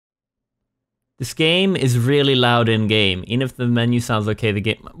This game is really loud in game. Even if the menu sounds okay, the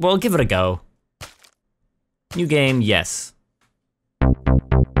game, well, give it a go. New game, yes.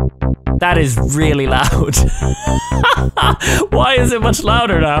 That is really loud. Why is it much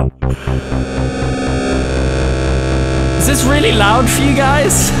louder now? Is this really loud for you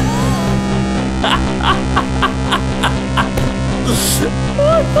guys?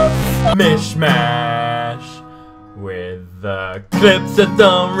 What the fuck? Mish Mash with the clips that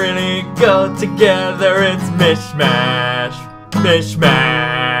don't really go together. It's Mish Mash. Mish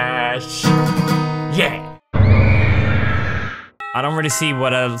Mash. Yeah. I don't really see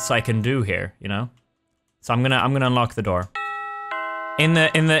what else I can do here, you know? So I'm gonna unlock the door. In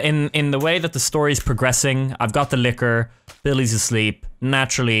the way that the story's progressing, I've got the liquor, Billy's asleep,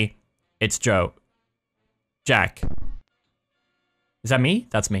 naturally, it's Joe. Jack. Is that me?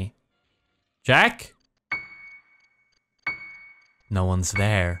 That's me. Jack? No one's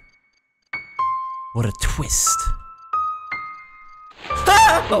there. What a twist.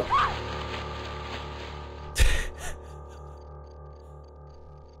 Ah! Oh.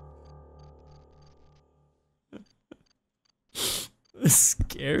 This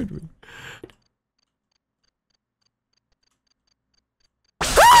scared me.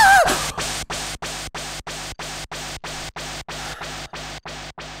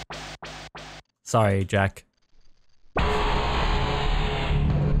 Sorry, Jack.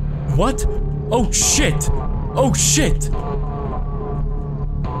 What? Oh shit! Oh shit!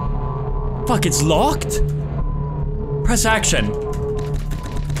 Fuck, it's locked? Press action.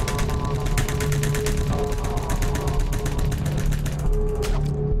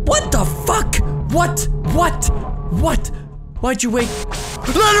 What the fuck? What? What? Why'd you wait?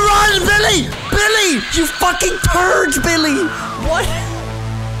 Let it run, Billy! Billy! You fucking turd, Billy! What?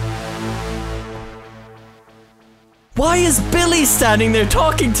 Why is Billy standing there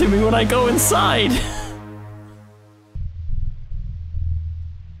talking to me when I go inside?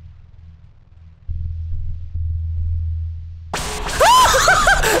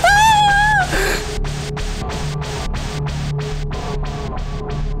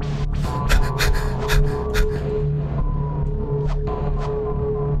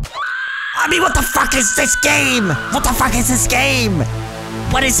 I mean, what the fuck is this game? What the fuck is this game?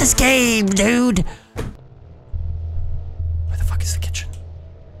 What is this game, dude? Where the fuck is the kitchen?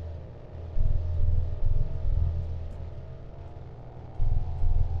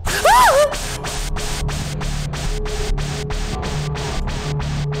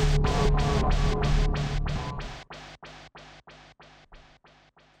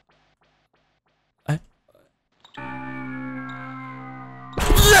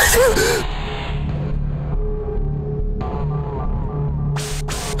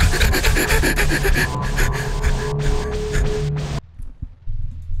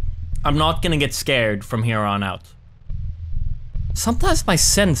 I'm not gonna get scared from here on out. Sometimes my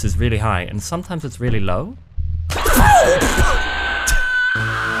sense is really high, and sometimes it's really low.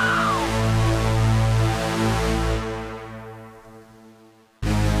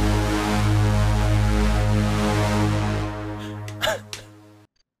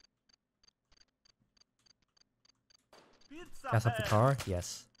 Gas up the car?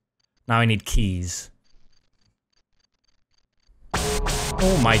 Yes. Now I need keys.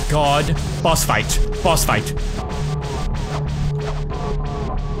 Oh my god. Boss fight. Boss fight.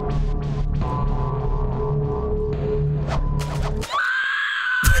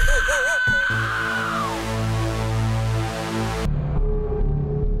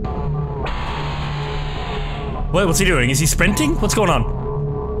 What's he doing? Is he sprinting? What's going on?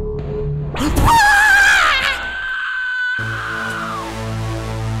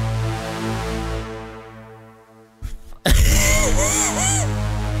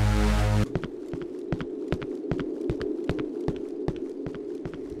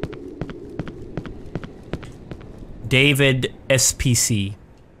 David SPC.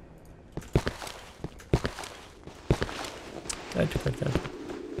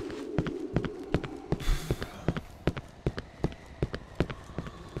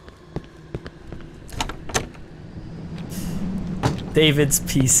 David's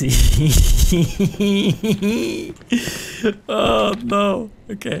PC. Oh no.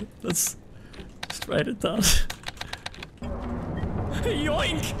 Okay, let's write it down.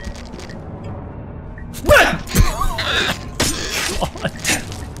 Yoink! God.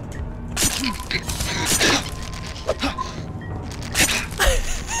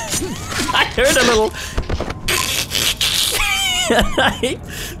 I heard a little. I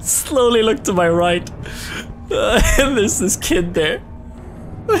slowly looked to my right, and there's this kid there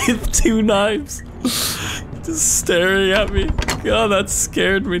with 2 knives just staring at me. God, that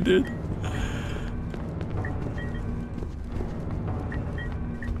scared me, dude.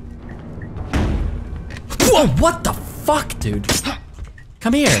 Oh, what the fuck, dude?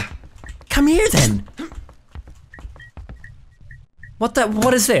 Come here. Come here, then.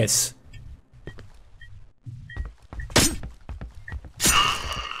 What is this?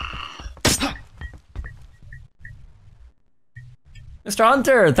 Mr.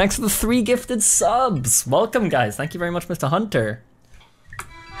 Hunter, thanks for the 3 gifted subs. Welcome, guys. Thank you very much, Mr. Hunter.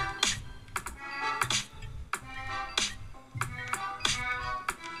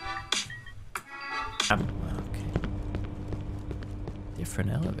 Okay.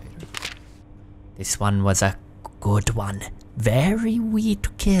 Different elevator. This one was a good one. Very wee to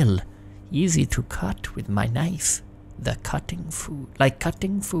kill. Easy to cut with my knife. The cutting food. Like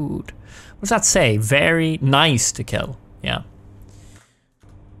cutting food. What does that say? Very nice to kill. Yeah.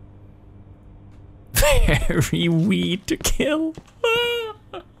 Very wee to kill.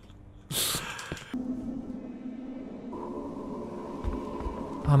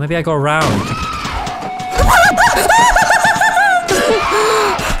 Oh, maybe I go around.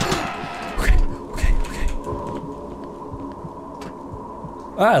 Okay.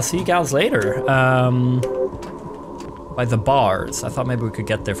 I'll see you gals later. By the bars. I thought maybe we could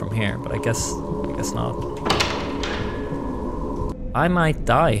get there from here, but I guess not. I might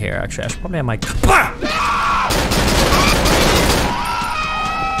die here, actually. I might.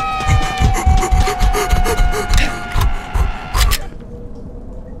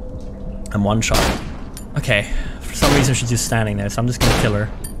 I'm one shot. Okay, for some reason she's just standing there, so I'm just gonna kill her.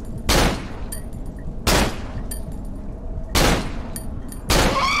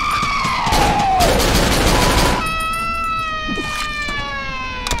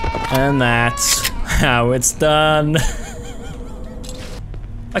 And that's how it's done.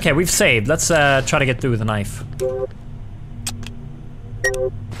 Okay, we've saved. Let's try to get through with a knife.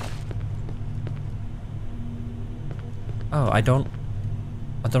 Oh, I don't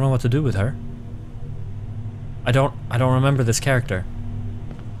know what to do with her. I don't remember this character.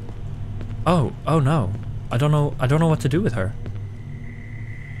 Oh no. I don't know what to do with her.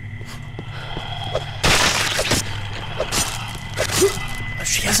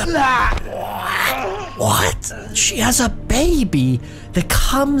 She has a what? She has a baby that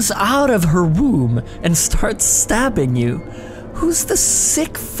comes out of her womb and starts stabbing you. Who's the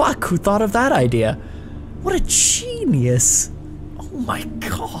sick fuck who thought of that idea? What a genius. Oh my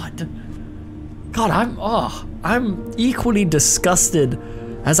god. God, I'm equally disgusted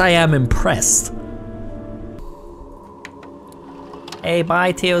as I am impressed. Hey,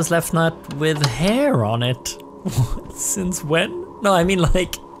 bye, Teo's left nut with hair on it. Since when? No, I mean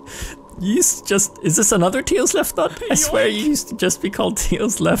like, you used to just, is this another Teo's left nut? I swear you used to just be called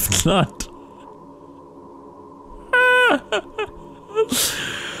Teo's left nut.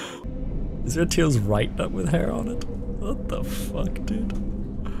 Is there a Teo's right nut with hair on it? What the fuck, dude?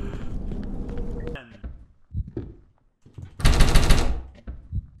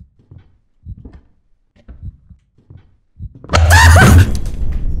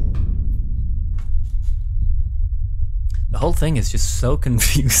 The whole thing is just so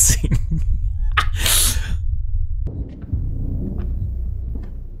confusing.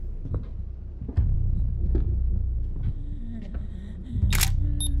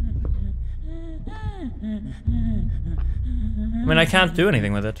 I mean, I can't do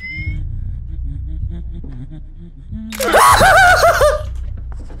anything with it.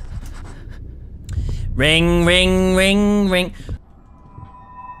 Ring, ring, ring, ring.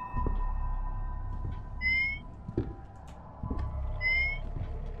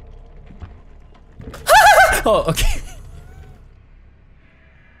 Oh, okay.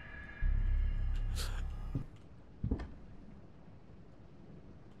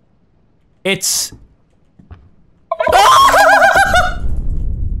 It's...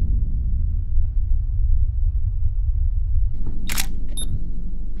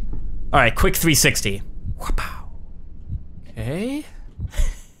 Alright, quick 360. Okay.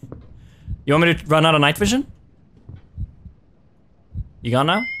 You want me to run out of night vision? You gone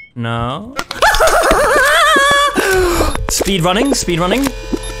now? No. Speed running, speed running.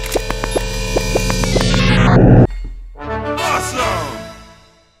 Awesome!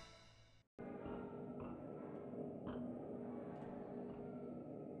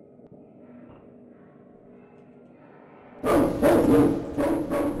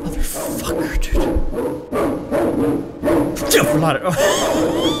 Motherfucker, dude.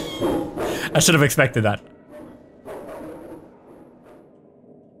 I should have expected that.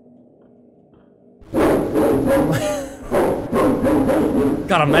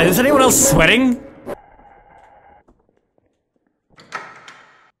 God, is anyone else sweating?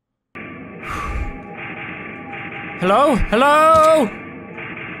 Hello? Hello?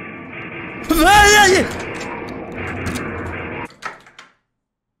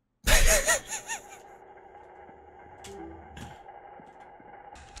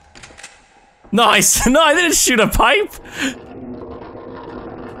 Nice. No, I didn't shoot a pipe.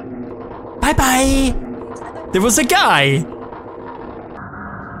 Bye bye. There was a guy.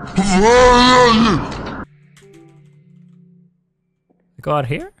 Go out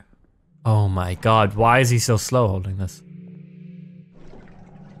here? Oh my god, why is he so slow holding this?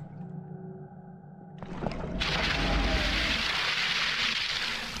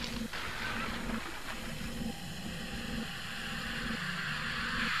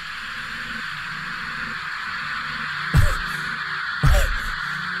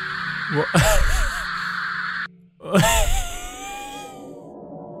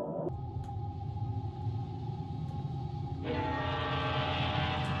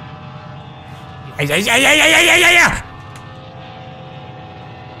 Yeah.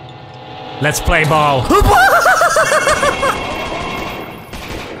 Let's play ball.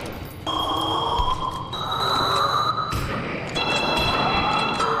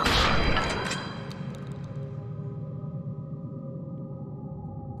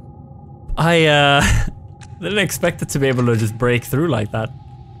 I didn't expect it to be able to just break through like that.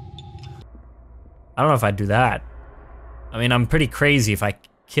 I don't know if I'd do that. I mean, I'm pretty crazy if I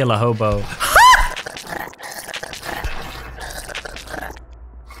kill a hobo.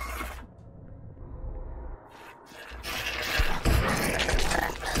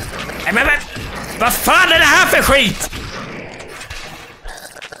 Vad fan är det här för skit?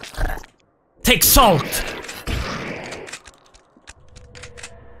 Take salt.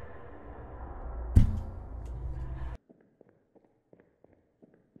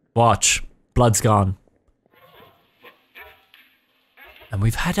 Watch. Blood's gone. And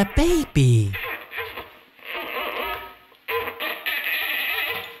we've had a baby.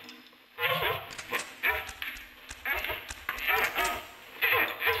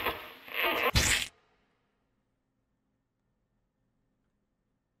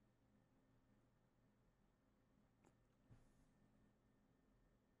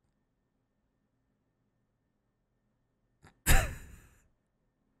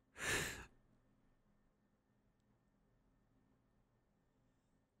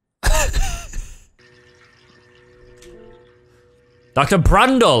 Dr.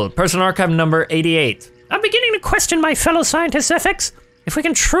 Brundle, person archive number 88. I'm beginning to question my fellow scientists' ethics. If we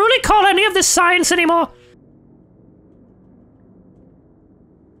can truly call any of this science anymore.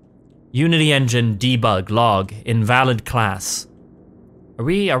 Unity engine debug log invalid class. Are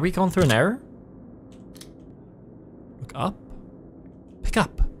we going through an error? Look up. Pick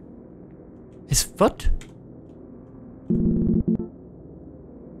up. His foot?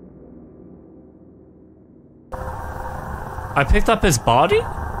 I picked up his body?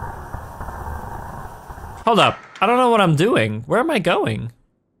 Hold up, I don't know what I'm doing. Where am I going?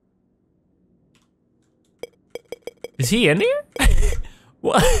 Is he in here?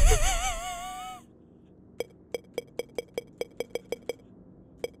 What?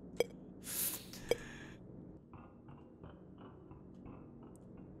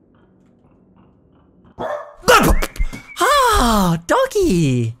 Ah,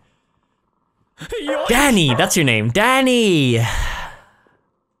 doggy. Danny, that's your name, Danny.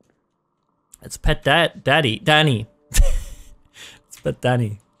 Let's pet Daddy, Danny. Let's pet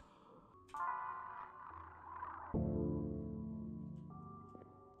Danny.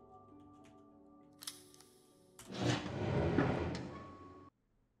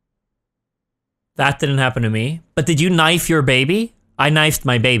 That didn't happen to me. But did you knife your baby? I knifed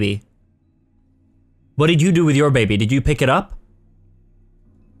my baby. What did you do with your baby? Did you pick it up?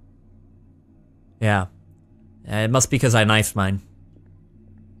 Yeah. It must be because I knifed mine.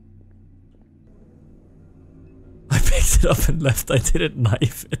 I picked it up and left. I didn't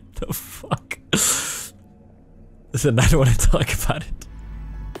knife it. The fuck? Listen, I don't want to talk about it.